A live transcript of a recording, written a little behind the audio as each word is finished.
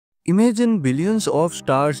Imagine billions of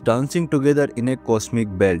stars dancing together in a cosmic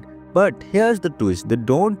belt. But here's the twist, they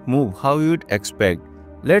don't move how you'd expect.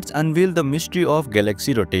 Let's unveil the mystery of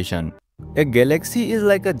galaxy rotation. A galaxy is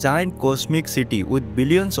like a giant cosmic city with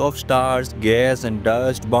billions of stars, gas and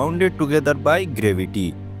dust bounded together by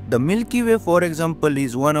gravity. The Milky Way, for example,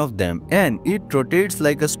 is one of them, and it rotates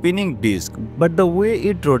like a spinning disk. But the way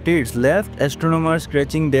it rotates left astronomers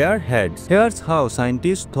scratching their heads. Here's how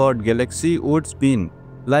scientists thought galaxy would spin.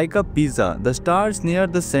 Like a pizza, the stars near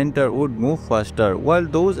the center would move faster, while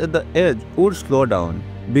those at the edge would slow down.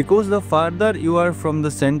 Because the farther you are from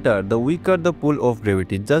the center, the weaker the pull of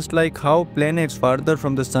gravity, just like how planets farther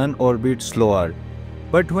from the sun orbit slower.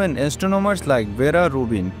 But when astronomers like Vera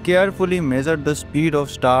Rubin carefully measured the speed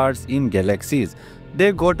of stars in galaxies,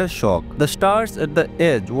 they got a shock. The stars at the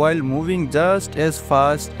edge while moving just as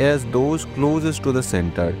fast as those closest to the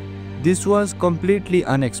center. This was completely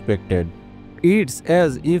unexpected. It's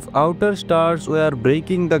as if outer stars were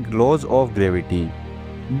breaking the laws of gravity.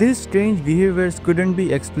 These strange behaviors couldn't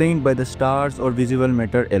be explained by the stars or visible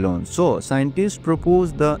matter alone, so scientists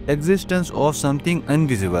proposed the existence of something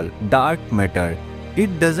invisible, dark matter.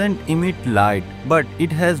 It doesn't emit light, but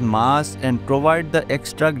it has mass and provides the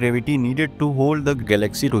extra gravity needed to hold the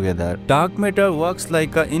galaxy together. Dark matter works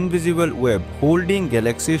like an invisible web, holding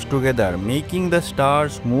galaxies together, making the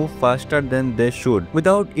stars move faster than they should.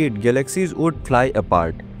 Without it, galaxies would fly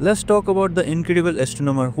apart. Let's talk about the incredible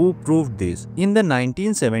astronomer who proved this. In the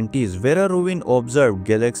 1970s, Vera Rubin observed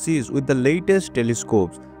galaxies with the latest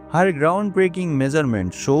telescopes. Her groundbreaking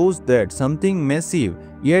measurement shows that something massive,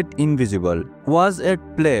 yet invisible, was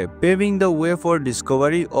at play, paving the way for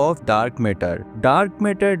discovery of dark matter. Dark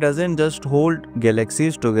matter doesn't just hold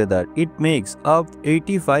galaxies together, it makes up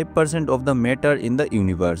 85% of the matter in the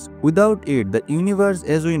universe. Without it, the universe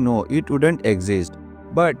as we know it wouldn't exist.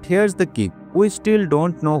 But here's the kick, we still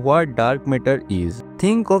don't know what dark matter is.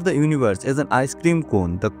 Think of the universe as an ice cream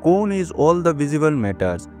cone. The cone is all the visible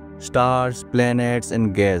matters. Stars, planets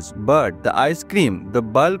and gas, but the ice cream, the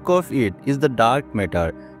bulk of it is the dark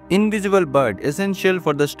matter, invisible but essential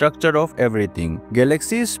for the structure of everything.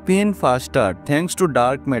 Galaxies spin faster thanks to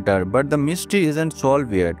dark matter, but the mystery isn't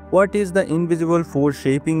solved yet. What is the invisible force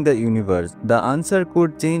shaping the universe? The answer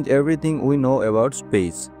could change everything we know about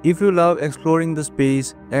space. If you love exploring the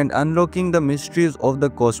space and unlocking the mysteries of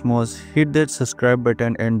the cosmos, hit that subscribe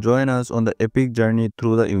button and join us on the epic journey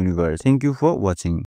through the universe. Thank you for watching.